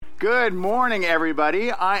Good morning,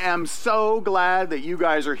 everybody. I am so glad that you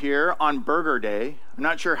guys are here on Burger Day. I'm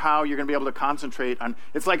not sure how you're going to be able to concentrate on.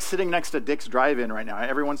 It's like sitting next to Dick's Drive-In right now.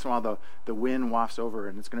 Every once in a while, the wind wafts over,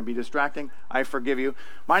 and it's going to be distracting. I forgive you.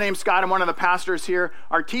 My name's Scott. I'm one of the pastors here.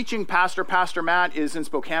 Our teaching pastor, Pastor Matt, is in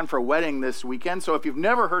Spokane for a wedding this weekend. So if you've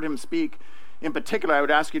never heard him speak, in particular, I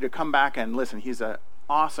would ask you to come back and listen. He's an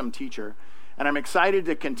awesome teacher. And I'm excited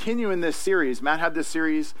to continue in this series. Matt had this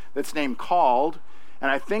series that's named Called. And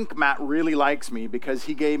I think Matt really likes me because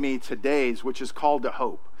he gave me today's, which is Called to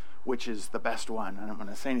Hope, which is the best one. I don't want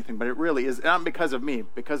to say anything, but it really is, not because of me,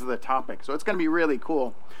 because of the topic. So it's going to be really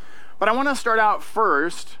cool. But I want to start out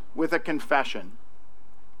first with a confession.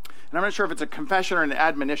 And I'm not sure if it's a confession or an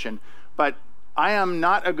admonition, but I am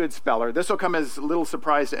not a good speller. This will come as a little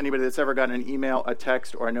surprise to anybody that's ever gotten an email, a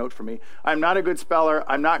text, or a note from me. I'm not a good speller.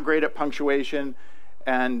 I'm not great at punctuation,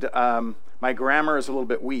 and my grammar is a little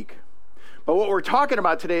bit weak. But what we're talking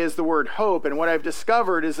about today is the word hope, and what I've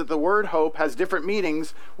discovered is that the word hope has different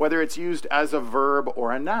meanings, whether it's used as a verb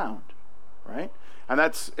or a noun, right? And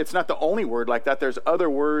it's not the only word like that. There's other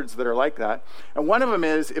words that are like that. And one of them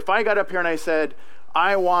is, if I got up here and I said,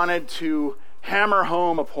 I wanted to hammer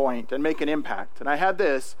home a point and make an impact, and I had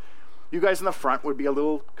this, you guys in the front would be a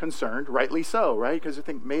little concerned, rightly so, right? Because you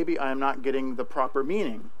think, maybe I'm not getting the proper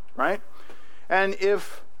meaning, right? And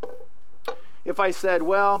if I said,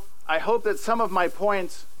 well, I hope that some of my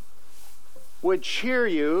points would cheer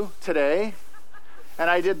you today, and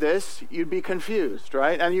I did this, you'd be confused,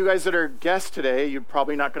 right? And you guys that are guests today, you're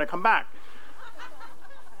probably not going to come back.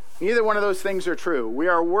 Neither one of those things are true.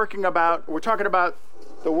 We're talking about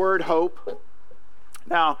the word hope.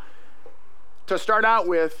 Now, to start out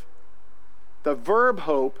with, the verb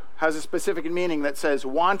hope has a specific meaning that says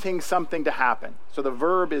wanting something to happen. So the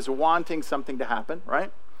verb is wanting something to happen,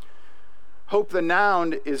 right? Hope, the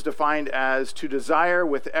noun, is defined as to desire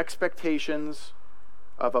with expectations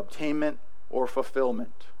of obtainment or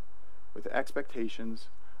fulfillment. With expectations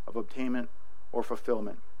of obtainment or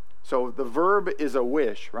fulfillment. So the verb is a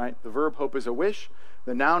wish, right? The verb hope is a wish.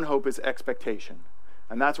 The noun hope is expectation.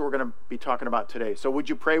 And that's what we're going to be talking about today. So would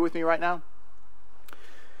you pray with me right now?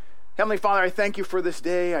 Heavenly Father, I thank you for this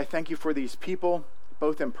day. I thank you for these people,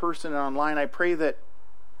 both in person and online. I pray that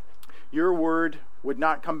your word would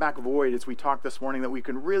not come back void as we talked this morning, that we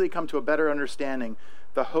can really come to a better understanding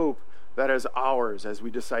the hope that is ours as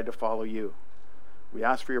we decide to follow you. We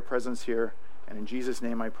ask for your presence here, and in Jesus'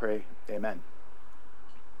 name I pray, amen.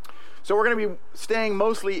 So we're going to be staying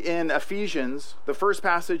mostly in Ephesians. The first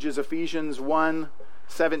passage is Ephesians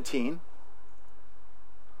 1:17.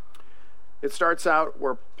 It starts out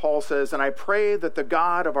where Paul says, "And I pray that the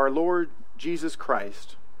God of our Lord Jesus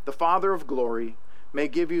Christ, the Father of glory, may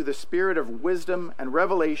give you the spirit of wisdom and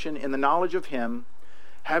revelation in the knowledge of him,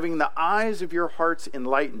 having the eyes of your hearts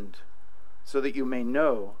enlightened, so that you may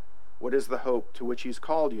know what is the hope to which he's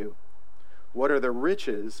called you, what are the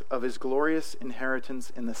riches of his glorious inheritance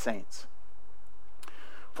in the saints."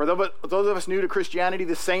 For those of us new to Christianity,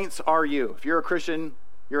 the saints are you. If you're a Christian,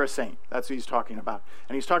 you're a saint. That's what he's talking about.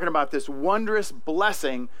 And he's talking about this wondrous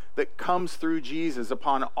blessing that comes through Jesus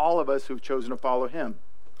upon all of us who've chosen to follow him.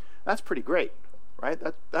 That's pretty great. Right?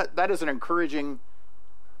 That is an encouraging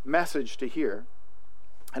message to hear.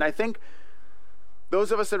 And I think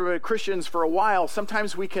those of us that have been Christians for a while,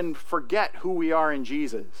 sometimes we can forget who we are in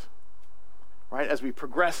Jesus. Right? As we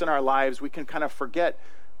progress in our lives, we can kind of forget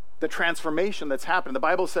the transformation that's happened. The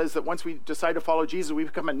Bible says that once we decide to follow Jesus, we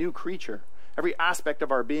become a new creature. Every aspect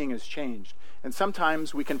of our being is changed. And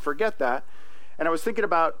sometimes we can forget that. And I was thinking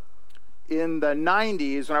about in the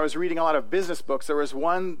 90s, when I was reading a lot of business books, there was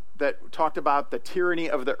one that talked about the tyranny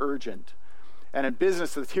of the urgent. And in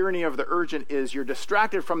business, the tyranny of the urgent is you're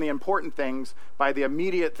distracted from the important things by the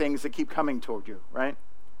immediate things that keep coming toward you, right?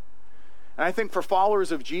 And I think for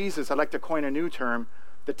followers of Jesus, I'd like to coin a new term,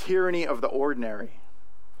 the tyranny of the ordinary.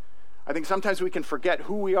 I think sometimes we can forget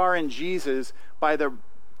who we are in Jesus by the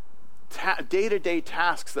day-to-day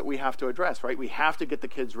tasks that we have to address, right? We have to get the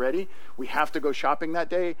kids ready. We have to go shopping that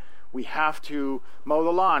day. We have to mow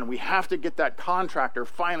the lawn. We have to get that contractor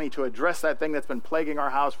finally to address that thing that's been plaguing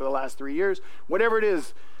our house for the last 3 years. Whatever it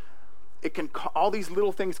is, all these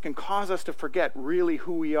little things can cause us to forget really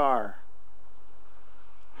who we are,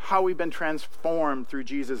 how we've been transformed through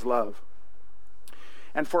Jesus' love.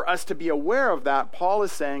 And for us to be aware of that, Paul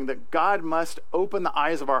is saying that God must open the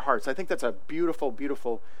eyes of our hearts. I think that's a beautiful,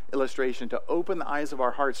 beautiful illustration, to open the eyes of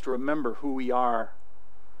our hearts to remember who we are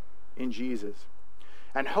in Jesus.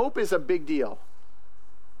 And hope is a big deal.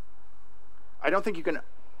 I don't think you can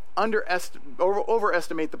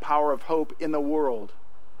overestimate the power of hope in the world,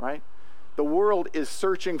 right? The world is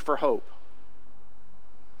searching for hope.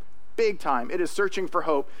 big time. It is searching for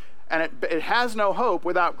hope. And it has no hope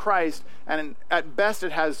without Christ. And at best,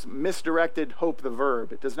 it has misdirected hope, the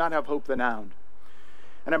verb. It does not have hope, the noun.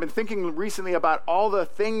 And I've been thinking recently about all the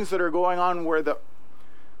things that are going on where the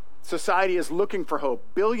society is looking for hope.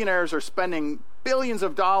 Billionaires are spending billions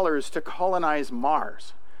of dollars to colonize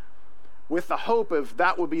Mars, with the hope of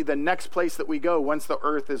that will be the next place that we go once the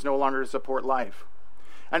Earth is no longer to support life.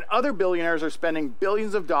 And other billionaires are spending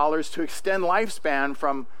billions of dollars to extend lifespan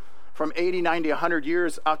from 80, 90, 100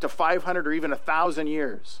 years out to 500 or even 1,000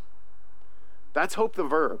 years. That's hope, the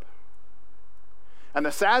verb. And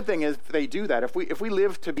the sad thing is they do that. If we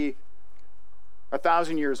live to be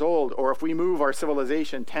 1,000 years old, or if we move our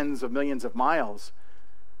civilization tens of millions of miles,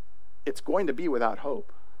 it's going to be without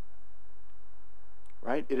hope.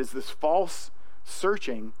 Right? It is this false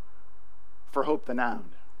searching for hope, the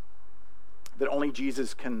noun, that only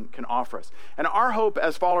Jesus can offer us. And our hope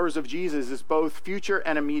as followers of Jesus is both future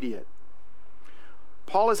and immediate.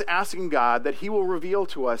 Paul is asking God that he will reveal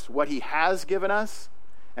to us what he has given us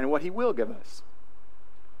and what he will give us.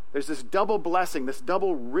 There's this double blessing, this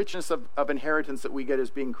double richness of inheritance that we get as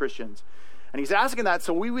being Christians. And he's asking that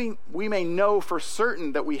so we may know for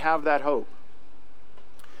certain that we have that hope.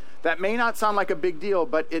 That may not sound like a big deal,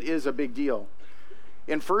 but it is a big deal.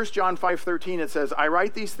 In 1 John 5:13, it says, I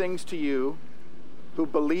write these things to you who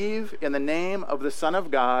believe in the name of the Son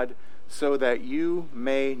of God, so that you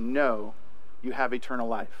may know you have eternal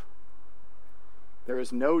life. There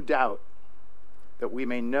is no doubt that we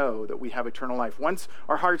may know that we have eternal life. Once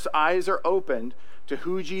our heart's eyes are opened to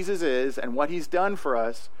who Jesus is and what he's done for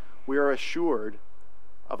us, we are assured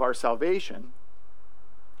of our salvation.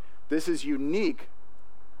 This is unique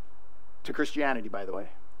to Christianity, by the way.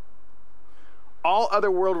 All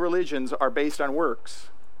other world religions are based on works.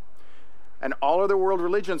 And all other world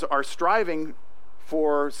religions are striving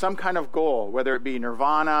for some kind of goal, whether it be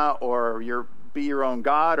nirvana or be your own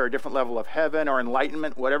God or a different level of heaven or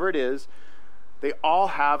enlightenment, whatever it is. They all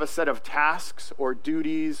have a set of tasks or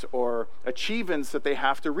duties or achievements that they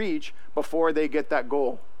have to reach before they get that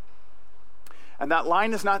goal. And that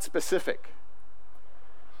line is not specific.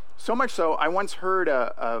 So much so, I once heard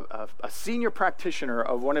a senior practitioner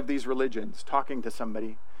of one of these religions talking to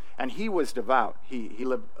somebody, and he was devout. He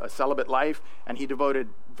lived a celibate life, and he devoted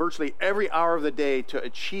virtually every hour of the day to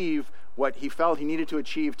achieve what he felt he needed to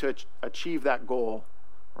achieve that goal,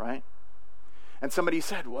 right? And somebody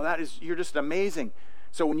said, well, you're just amazing.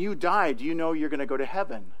 So when you die, do you know you're going to go to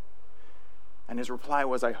heaven? And his reply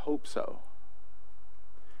was, I hope so.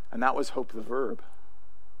 And that was hope, the verb.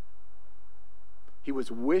 He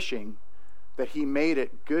was wishing that he made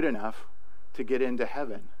it good enough to get into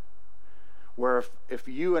heaven. Where if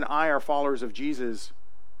you and I are followers of Jesus,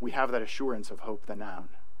 we have that assurance of hope, the noun.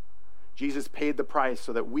 Jesus paid the price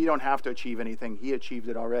so that we don't have to achieve anything. He achieved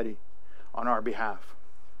it already on our behalf.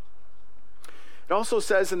 It also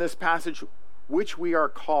says in this passage, which we are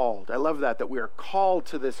called. I love that we are called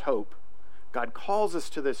to this hope. God calls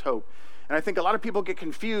us to this hope. And I think a lot of people get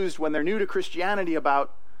confused when they're new to Christianity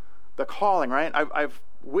about the calling, right? I've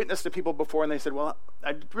witnessed to people before and they said, well,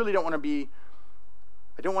 I really don't want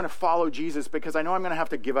to follow Jesus because I know I'm going to have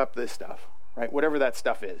to give up this stuff, right? Whatever that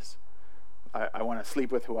stuff is. I want to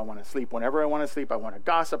sleep with who I want to sleep whenever I want to sleep. I want to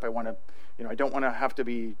gossip. I don't want to have to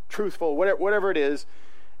be truthful, whatever it is.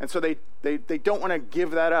 And so they don't want to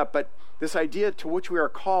give that up. But this idea to which we are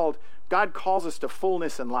called, God calls us to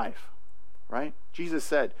fullness in life, right? Jesus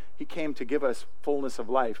said he came to give us fullness of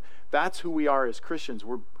life. That's who we are as Christians.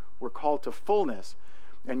 We're called to fullness.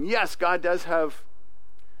 And yes, God does have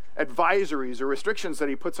advisories or restrictions that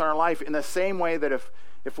he puts on our life in the same way that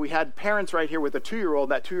if we had parents right here with a 2-year-old,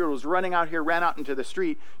 that 2-year-old was running out here, ran out into the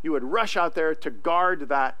street, you would rush out there to guard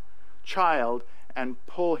that child and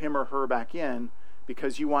pull him or her back in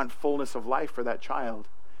because you want fullness of life for that child.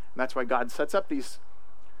 And that's why God sets up these,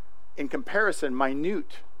 in comparison,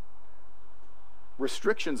 minute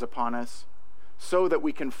restrictions upon us so that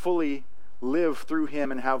we can fully live through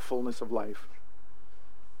him and have fullness of life.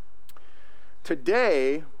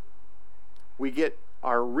 Today, we get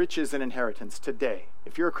our riches and inheritance today.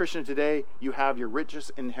 If you're a Christian today, you have your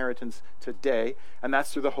richest inheritance today, and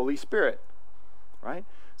that's through the Holy Spirit, right?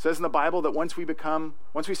 It says in the Bible that once we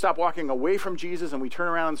stop walking away from Jesus and we turn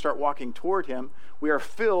around and start walking toward him, we are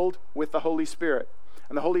filled with the Holy Spirit.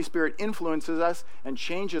 And the Holy Spirit influences us and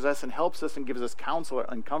changes us and helps us and gives us counsel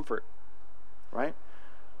and comfort, right?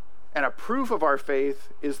 And a proof of our faith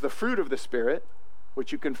is the fruit of the Spirit,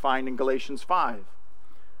 which you can find in Galatians 5.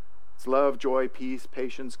 It It's love, joy, peace,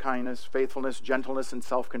 patience, kindness, faithfulness, gentleness, and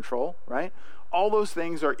self-control, right? All those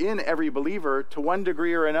things are in every believer to one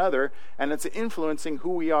degree or another, and it's influencing who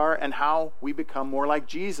we are and how we become more like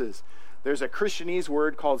Jesus. There's a Christianese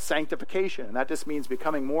word called sanctification, and that just means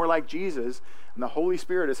becoming more like Jesus, and the Holy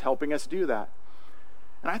Spirit is helping us do that.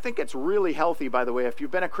 And I think it's really healthy, by the way, if you've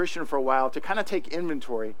been a Christian for a while, to kind of take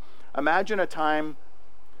inventory. Imagine a time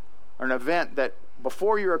or an event that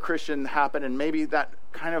before you're a Christian happened, and maybe that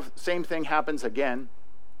kind of same thing happens again.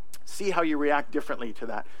 See how you react differently to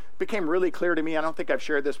that. It became really clear to me. I don't think I've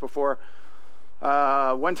shared this before.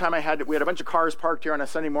 One time we had a bunch of cars parked here on a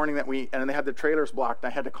Sunday morning and they had the trailers blocked. I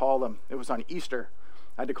had to call them. It was on Easter.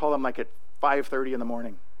 I had to call them like at 5:30 in the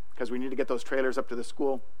morning because we need to get those trailers up to the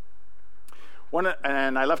school.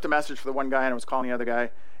 And I left a message for the one guy, and I was calling the other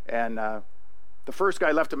guy. And the first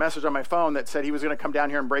guy left a message on my phone that said he was going to come down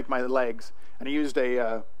here and break my legs. And he used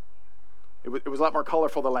it was a lot more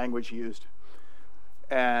colorful, the language he used.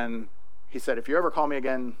 And he said, if you ever call me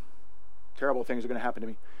again, terrible things are going to happen to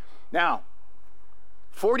me. Now,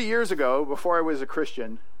 40 years ago, before I was a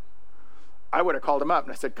Christian, I would have called him up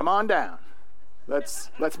and I said, come on down. Let's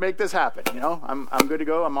make this happen. You know, I'm good to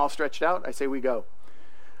go. I'm all stretched out. I say we go.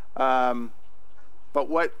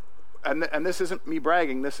 But and this isn't me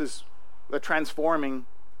bragging. This is the transforming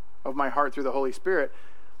of my heart through the Holy Spirit.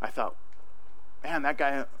 I thought, man, that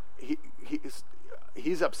guy,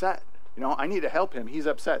 he's upset. You know, I need to help him. He's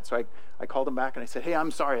upset. So I called him back and I said, hey,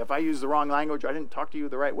 I'm sorry if I used the wrong language. I didn't talk to you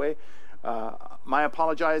the right way. I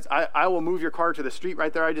apologize. I will move your car to the street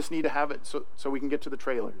right there. I just need to have it so we can get to the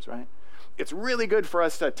trailers, right? It's really good for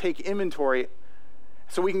us to take inventory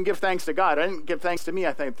so we can give thanks to God. I didn't give thanks to me.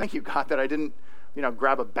 I think, thank you, God, that I didn't,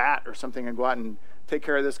 grab a bat or something and go out and take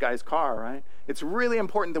care of this guy's car, right? It's really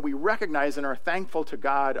important that we recognize and are thankful to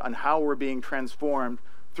God on how we're being transformed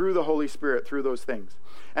through the Holy Spirit, through those things.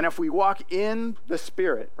 And if we walk in the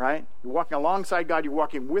Spirit, right? You're walking alongside God, you're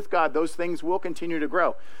walking with God, those things will continue to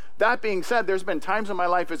grow. That being said, there's been times in my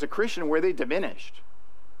life as a Christian where they diminished,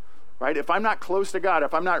 right? If I'm not close to God,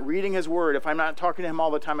 if I'm not reading His Word, if I'm not talking to Him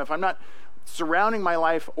all the time, if I'm not surrounding my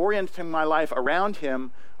life, orienting my life around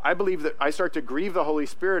Him, I believe that I start to grieve the Holy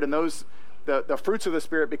Spirit, and the fruits of the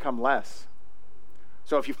Spirit become less.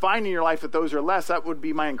 So if you find in your life that those are less, that would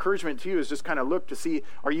be my encouragement to you, is just kind of look to see,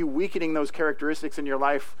 are you weakening those characteristics in your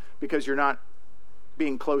life because you're not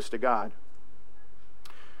being close to God?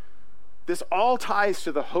 This all ties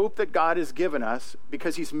to the hope that God has given us,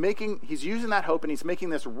 because He's using that hope and He's making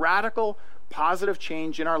this radical positive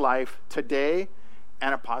change in our life today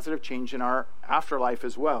and a positive change in our afterlife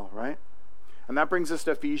as well, right? And that brings us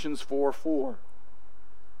to Ephesians 4:4.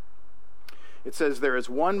 It says, there is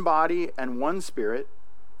one body and one Spirit,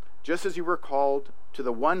 just as you were called to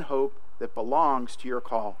the one hope that belongs to your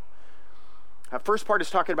call. That first part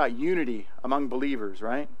is talking about unity among believers,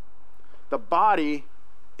 right? The body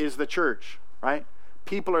is the church, right?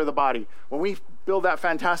 People are the body. When we build that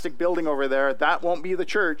fantastic building over there, that won't be the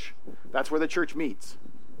church. That's where the church meets,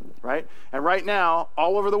 right? And right now,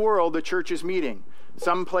 all over the world, the church is meeting.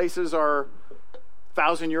 Some places are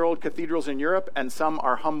 1,000-year-old cathedrals in Europe, and some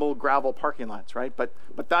are humble gravel parking lots, right? But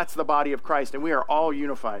that's the body of Christ, and we are all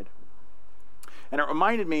unified. And it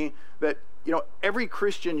reminded me that, every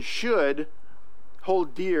Christian should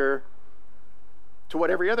hold dear to what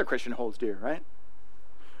every other Christian holds dear, right?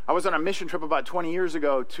 I was on a mission trip about 20 years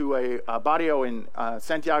ago to a barrio in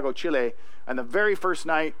Santiago, Chile, and the very first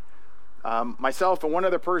night, myself and one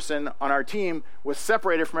other person on our team was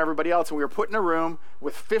separated from everybody else, and we were put in a room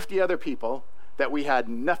with 50 other people that we had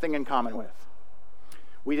nothing in common with.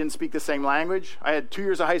 We didn't speak the same language. I had 2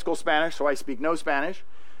 years of high school Spanish, so I speak no Spanish.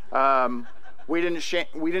 We didn't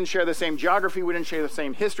share the same geography. We didn't share the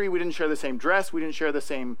same history. We didn't share the same dress. We didn't share the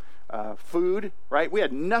same food, right? We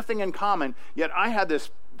had nothing in common, yet I had this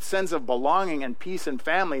sense of belonging and peace and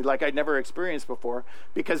family like I'd never experienced before,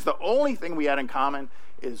 because the only thing we had in common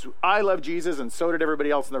is I love Jesus, and so did everybody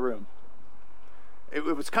else in the room.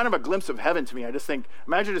 It was kind of a glimpse of heaven to me. I just think,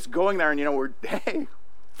 imagine just going there and, hey,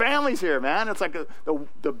 family's here, man. It's like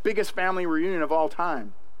the biggest family reunion of all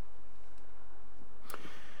time.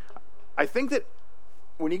 I think that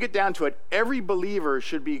when you get down to it, every believer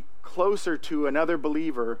should be closer to another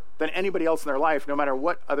believer than anybody else in their life, no matter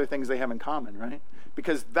what other things they have in common, right?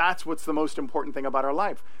 Because that's what's the most important thing about our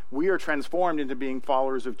life. We are transformed into being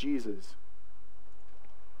followers of Jesus.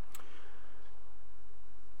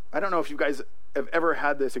 I don't know if you guys have ever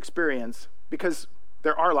had this experience, because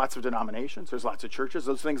there are lots of denominations, there's lots of churches.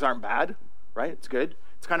 Those things aren't bad, right? It's good.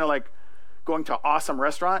 It's kind of like going to an awesome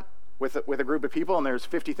restaurant with a group of people and there's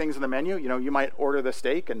 50 things in the menu, you might order the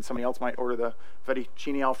steak and somebody else might order the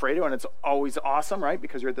fettuccine alfredo, and it's always awesome, right?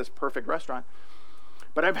 Because you're at this perfect restaurant.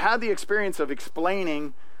 But I've had the experience of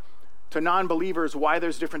explaining to non-believers why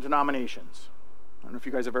there's different denominations. I don't know if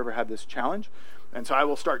you guys have ever had this challenge. And so I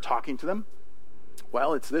will start talking to them.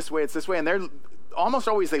 Well, it's this way. And they're almost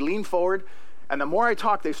always, they lean forward. And the more I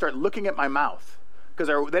talk, they start looking at my mouth because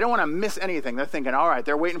they don't want to miss anything. They're thinking, all right,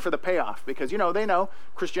 they're waiting for the payoff because, they know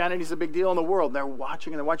Christianity is a big deal in the world. And they're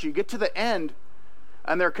watching. You get to the end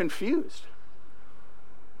and they're confused.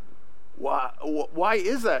 Why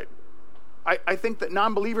is that? I think that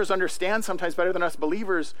non-believers understand sometimes better than us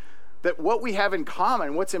believers that what we have in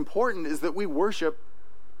common, what's important, is that we worship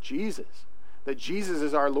Jesus. That Jesus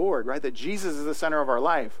is our Lord, right? That Jesus is the center of our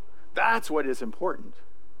life. That's what is important.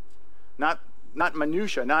 Not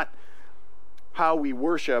minutia, not how we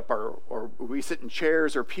worship or we sit in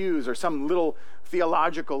chairs or pews or some little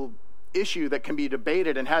theological issue that can be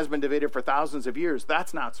debated and has been debated for thousands of years.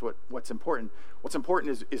 That's not what's important. What's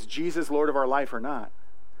important is Jesus Lord of our life or not?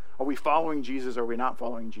 Are we following Jesus or are we not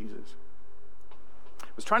following Jesus?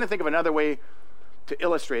 I was trying to think of another way to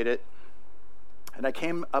illustrate it, and I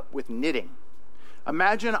came up with knitting.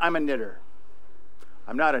 Imagine I'm a knitter.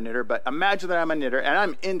 I'm not a knitter, but imagine that I'm a knitter, and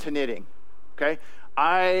I'm into knitting, okay?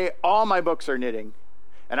 All my books are knitting,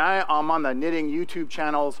 and I'm on the knitting YouTube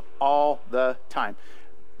channels all the time.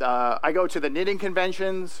 I go to the knitting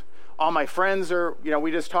conventions. All my friends are, we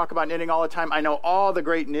just talk about knitting all the time. I know all the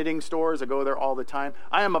great knitting stores. I go there all the time.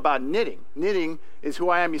 I am about knitting. Knitting is who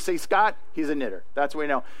I am. You say Scott, he's a knitter. That's what we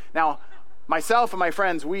know. Now, myself and my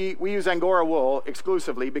friends, we use Angora wool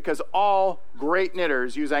exclusively because all great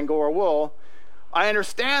knitters use Angora wool. I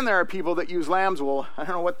understand there are people that use lamb's wool. I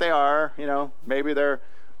don't know what they are. Maybe they're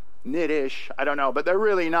knit-ish. I don't know. But they're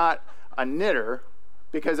really not a knitter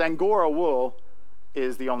because Angora wool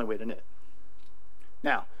is the only way to knit.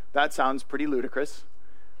 Now, that sounds pretty ludicrous,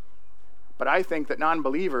 but I think that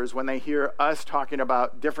non-believers, when they hear us talking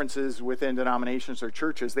about differences within denominations or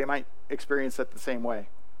churches, they might experience it the same way.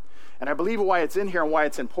 And I believe why it's in here and why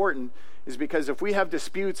it's important is because if we have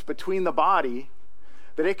disputes between the body,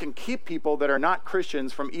 that it can keep people that are not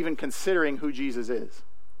Christians from even considering who Jesus is.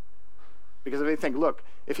 Because if they think, look,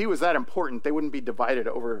 if he was that important, they wouldn't be divided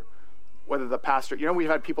over whether the pastor, we've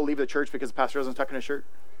had people leave the church because the pastor doesn't tuck in his shirt.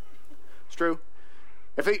 It's true.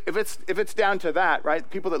 If it's down to that, right,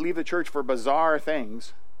 people that leave the church for bizarre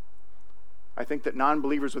things, I think that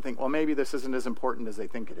non-believers would think, well, maybe this isn't as important as they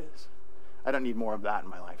think it is. I don't need more of that in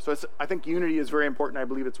my life. So I think unity is very important. I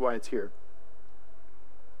believe it's why it's here.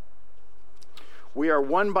 We are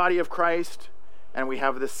one body of Christ, and we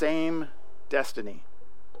have the same destiny.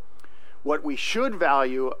 What we should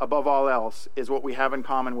value above all else is what we have in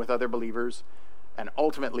common with other believers, and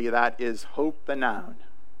ultimately that is hope the noun.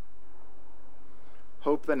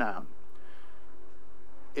 Hope the noun.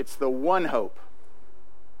 It's the one hope.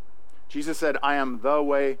 Jesus said, I am the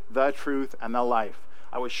way, the truth, and the life.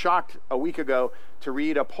 I was shocked a week ago to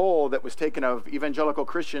read a poll that was taken of evangelical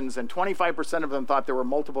Christians, and 25% of them thought there were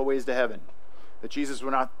multiple ways to heaven, that Jesus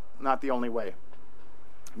was not the only way.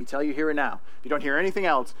 Let me tell you here and now, if you don't hear anything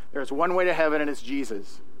else, there's one way to heaven, and it's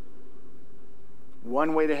Jesus.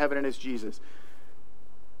 One way to heaven, and it's Jesus.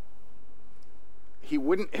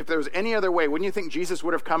 If there was any other way, wouldn't you think Jesus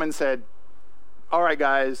would have come and said, all right,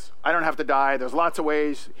 guys, I don't have to die. There's lots of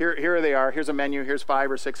ways. Here they are. Here's a menu. Here's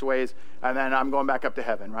 5 or 6 ways. And then I'm going back up to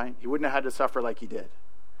heaven, right? He wouldn't have had to suffer like he did.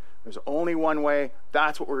 There's only one way.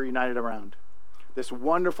 That's what we're united around. This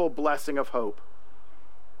wonderful blessing of hope.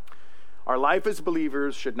 Our life as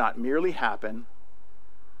believers should not merely happen.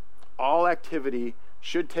 All activity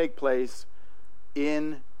should take place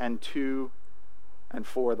in and to and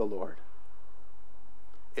for the Lord.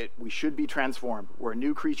 We should be transformed. We're a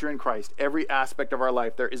new creature in Christ. Every aspect of our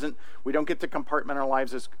life, we don't get to compartment our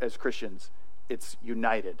lives as Christians. It's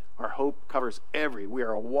united. Our hope covers we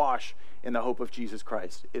are awash in the hope of Jesus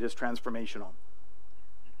Christ. It is transformational.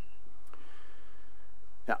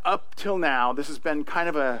 Now, up till now, this has been kind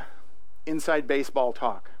of a inside baseball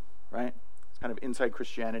talk, right? It's kind of inside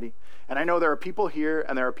Christianity. And I know there are people here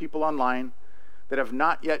and there are people online that have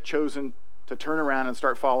not yet chosen to turn around and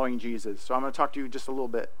start following Jesus. So I'm going to talk to you just a little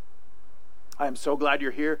bit. I am so glad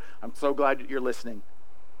you're here. I'm so glad that you're listening.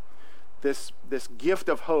 This gift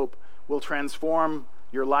of hope will transform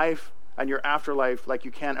your life and your afterlife like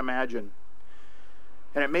you can't imagine.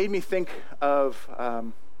 And it made me think of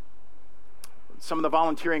some of the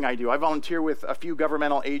volunteering I do. I volunteer with a few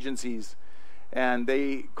governmental agencies, and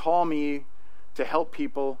they call me to help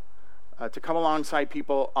people, to come alongside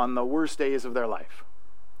people on the worst days of their life,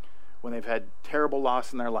 when they've had terrible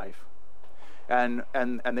loss in their life. And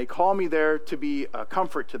they call me there to be a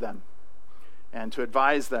comfort to them and to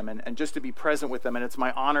advise them and just to be present with them. And it's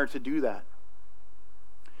my honor to do that.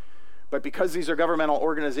 But because these are governmental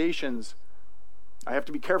organizations, I have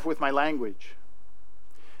to be careful with my language.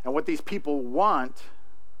 And what these people want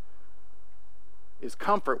is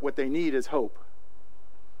comfort. What they need is hope.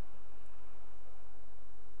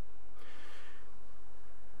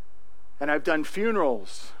 And I've done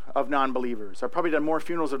funerals of non-believers. I've probably done more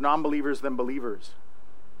funerals of non-believers than believers.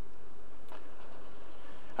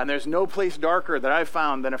 And there's no place darker that I've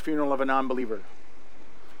found than a funeral of a non-believer,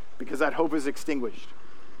 because that hope is extinguished.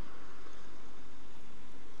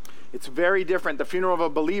 It's very different. The funeral of a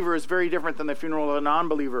believer is very different than the funeral of a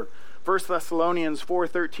non-believer. 1 Thessalonians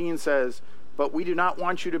 4:13 says, "But we do not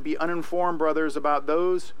want you to be uninformed, brothers, about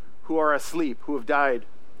those who are asleep, who have died,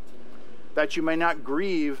 that you may not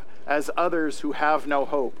grieve as others who have no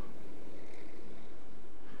hope."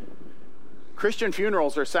 Christian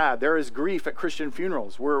funerals are sad. There is grief at Christian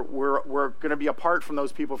funerals. We're going to be apart from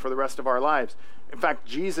those people for the rest of our lives. In fact,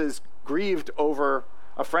 Jesus grieved over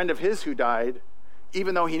a friend of his who died,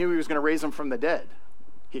 even though he knew he was going to raise him from the dead.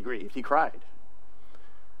 He grieved. He cried.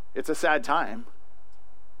 It's a sad time,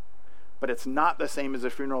 but it's not the same as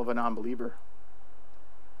a funeral of a non-believer.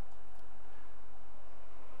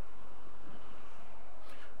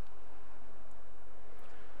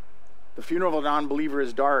 The funeral of a non-believer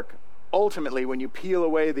is dark. Ultimately, when you peel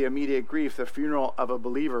away the immediate grief, the funeral of a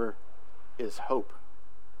believer is hope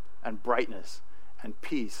and brightness and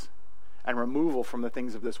peace and removal from the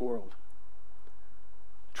things of this world,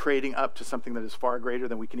 trading up to something that is far greater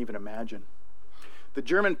than we can even imagine. The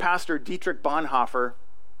German pastor Dietrich Bonhoeffer,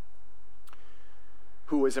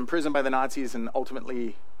 who was imprisoned by the Nazis and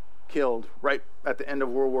ultimately killed right at the end of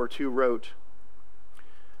World War II, wrote,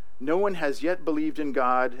 "No one has yet believed in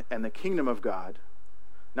God and the kingdom of God.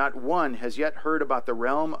 Not one has yet heard about the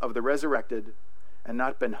realm of the resurrected and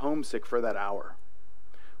not been homesick for that hour,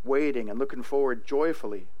 waiting and looking forward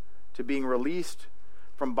joyfully to being released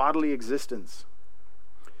from bodily existence.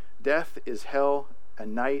 Death is hell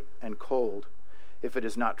and night and cold if it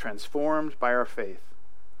is not transformed by our faith.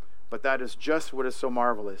 But that is just what is so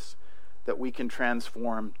marvelous, that we can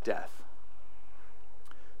transform death."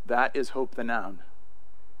 That is hope, the noun.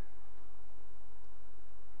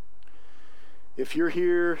 If you're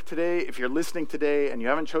here today, if you're listening today and you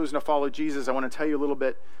haven't chosen to follow Jesus, I want to tell you a little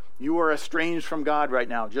bit. You are estranged from God right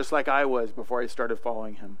now, just like I was before I started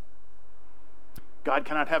following him. God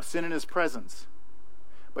cannot have sin in his presence.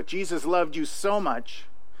 But Jesus loved you so much,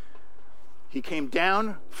 he came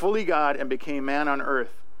down, fully God, and became man on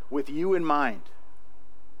earth with you in mind.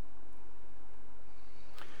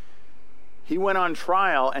 He went on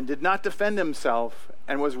trial and did not defend himself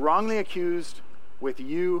and was wrongly accused with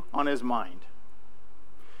you on his mind.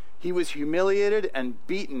 He was humiliated and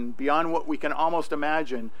beaten beyond what we can almost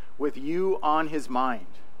imagine with you on his mind.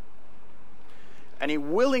 And he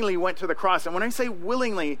willingly went to the cross. And when I say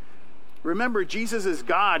willingly, remember, Jesus is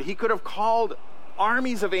God. He could have called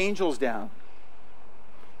armies of angels down.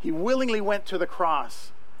 He willingly went to the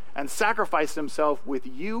cross and sacrificed himself with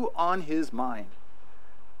you on his mind.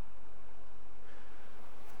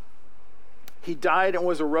 He died and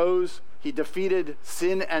was arose. He defeated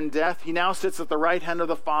sin and death. He now sits at the right hand of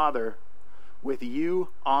the Father with you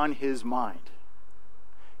on his mind.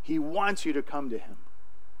 He wants you to come to him.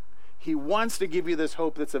 He wants to give you this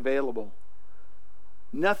hope that's available.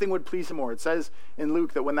 Nothing would please him more. It says in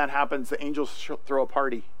Luke that when that happens, the angels throw a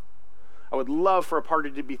party. I would love for a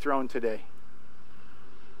party to be thrown today.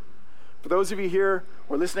 For those of you here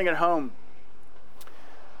or listening at home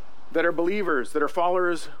that are believers, that are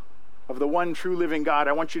followers of the one true living God,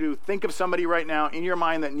 I want you to think of somebody right now in your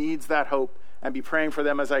mind that needs that hope and be praying for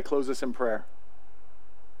them as I close this in prayer.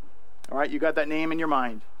 All right, you got that name in your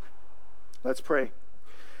mind. Let's pray.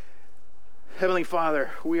 Heavenly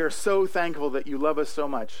Father, we are so thankful that you love us so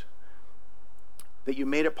much, that you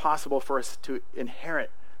made it possible for us to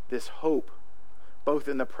inherit this hope, both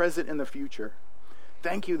in the present and the future.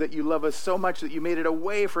 Thank you that you love us so much that you made it a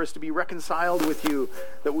way for us to be reconciled with you,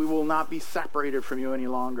 that we will not be separated from you any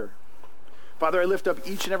longer. Father, I lift up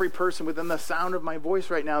each and every person within the sound of my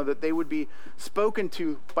voice right now, that they would be spoken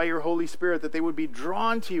to by your Holy Spirit, that they would be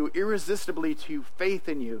drawn to you irresistibly, to faith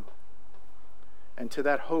in you and to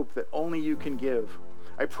that hope that only you can give.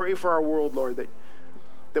 I pray for our world, Lord,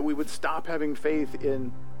 that we would stop having faith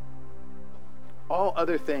in all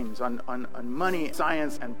other things, on money,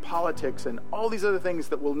 science, and politics, and all these other things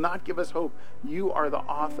that will not give us hope. You are the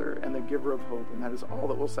author and the giver of hope, and that is all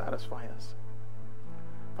that will satisfy us.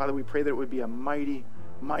 Father, we pray that it would be a mighty,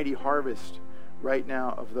 mighty harvest right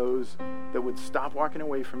now of those that would stop walking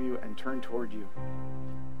away from you and turn toward you.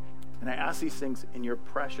 And I ask these things in your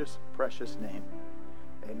precious, precious name.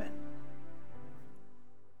 Amen.